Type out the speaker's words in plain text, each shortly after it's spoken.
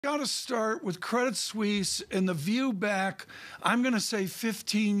Got to start with Credit Suisse and the view back, I'm going to say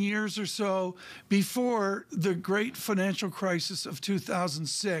 15 years or so before the great financial crisis of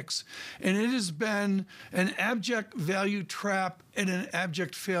 2006. And it has been an abject value trap and an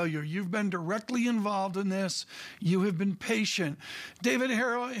abject failure. You've been directly involved in this. You have been patient. David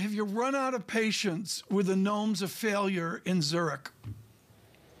Herro, have you run out of patience with the gnomes of failure in Zurich?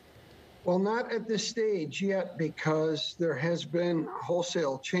 Well, not at this stage yet, because there has been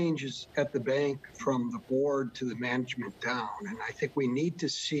wholesale changes at the bank from the board to the management down. And I think we need to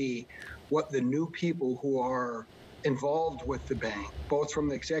see what the new people who are involved with the bank, both from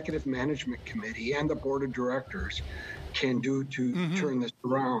the executive management committee and the board of directors, can do to turn this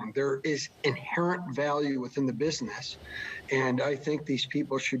around. There is inherent value within the business, and I think these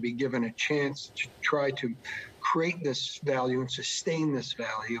people should be given a chance to try to create this value and sustain this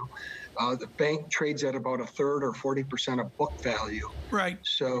value. The bank trades at about a third or 40% of book value. Right.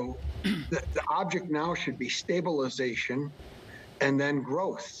 So the object now should be stabilization and then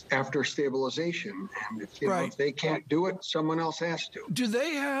growth after stabilization. And if they can't do it, someone else has to. Do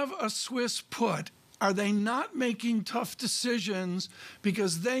they have a Swiss put? Are they not making tough decisions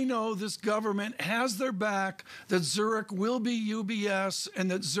because they know this government has their back, that Zurich will be UBS and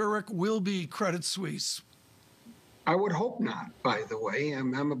that Zurich will be Credit Suisse? I would hope not, by the way.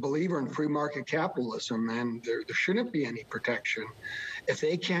 I'm a believer in free market capitalism, and there shouldn't be any protection. If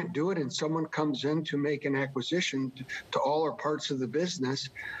they can't do it and someone comes in to make an acquisition to all or parts of the business,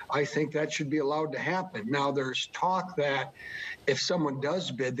 I think that should be allowed to happen. Now, there's talk that if someone does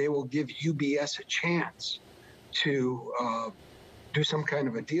bid, they will give UBS a chance to do some kind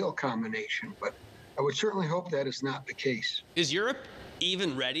of a deal combination. But I would certainly hope that is not the case. Is Europe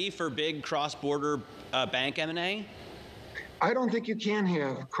even ready for big cross-border bank M&A? I don't think you can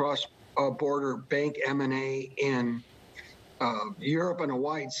have cross-border bank M&A in Europe on a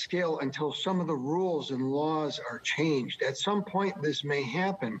wide scale until some of the rules and laws are changed. At some point, this may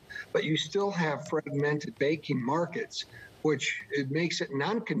happen, but you still have fragmented banking markets, which it makes it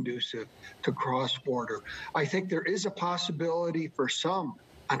non-conducive to cross-border. I think there is a possibility for some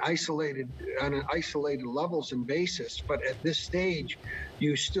on an isolated levels and basis, but at this stage,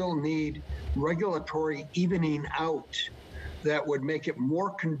 you still need regulatory evening out that would make it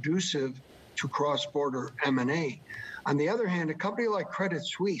more conducive to cross-border M&A. On the other hand, a company like Credit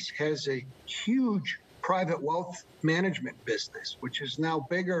Suisse has a huge private wealth management business, which is now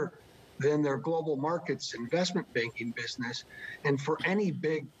bigger than their global markets investment banking business. And for any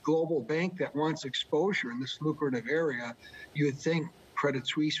big global bank that wants exposure in this lucrative area, you would think Credit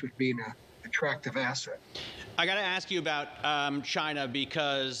Suisse would be an attractive asset. I got to ask you about China,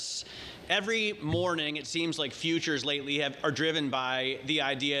 because every morning it seems like futures lately are driven by the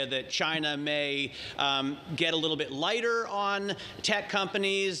idea that China may get a little bit lighter on tech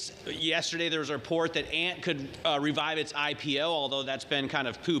companies. Yesterday there was a report that Ant could revive its IPO, although that's been kind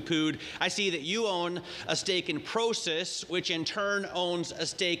of poo-pooed. I see that you own a stake in Prosus, which in turn owns a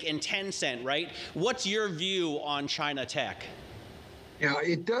stake in Tencent, right? What's your view on China tech? Yeah,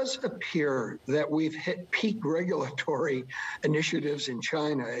 it does appear that we've hit peak regulatory initiatives in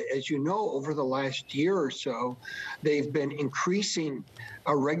China. As you know, over the last year or so, they've been increasing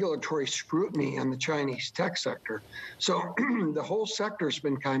regulatory scrutiny on the Chinese tech sector. So the whole sector's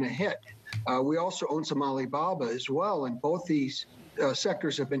been kind of hit. We also own some Alibaba as well, and both these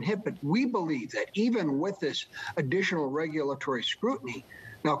sectors have been hit. But we believe that even with this additional regulatory scrutiny,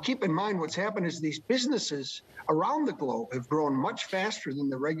 now, keep in mind what's happened is these businesses around the globe have grown much faster than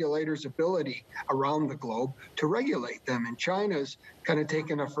the regulators' ability around the globe to regulate them. And China's kind of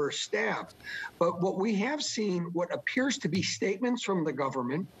taken a first stab. But what we have seen, what appears to be statements from the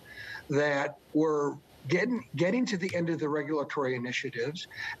government that were getting to the end of the regulatory initiatives.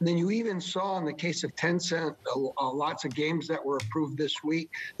 And then you even saw in the case of Tencent, lots of games that were approved this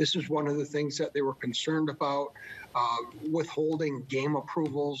week. This is one of the things that they were concerned about, withholding game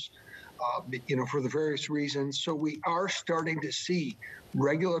approvals, for the various reasons. So we are starting to see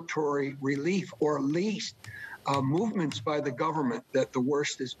regulatory relief, or at least movements by the government that the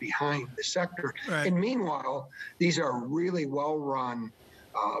worst is behind the sector. Right. And meanwhile, these are really well-run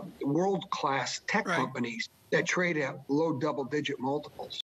world-class tech companies that trade at low double-digit multiples.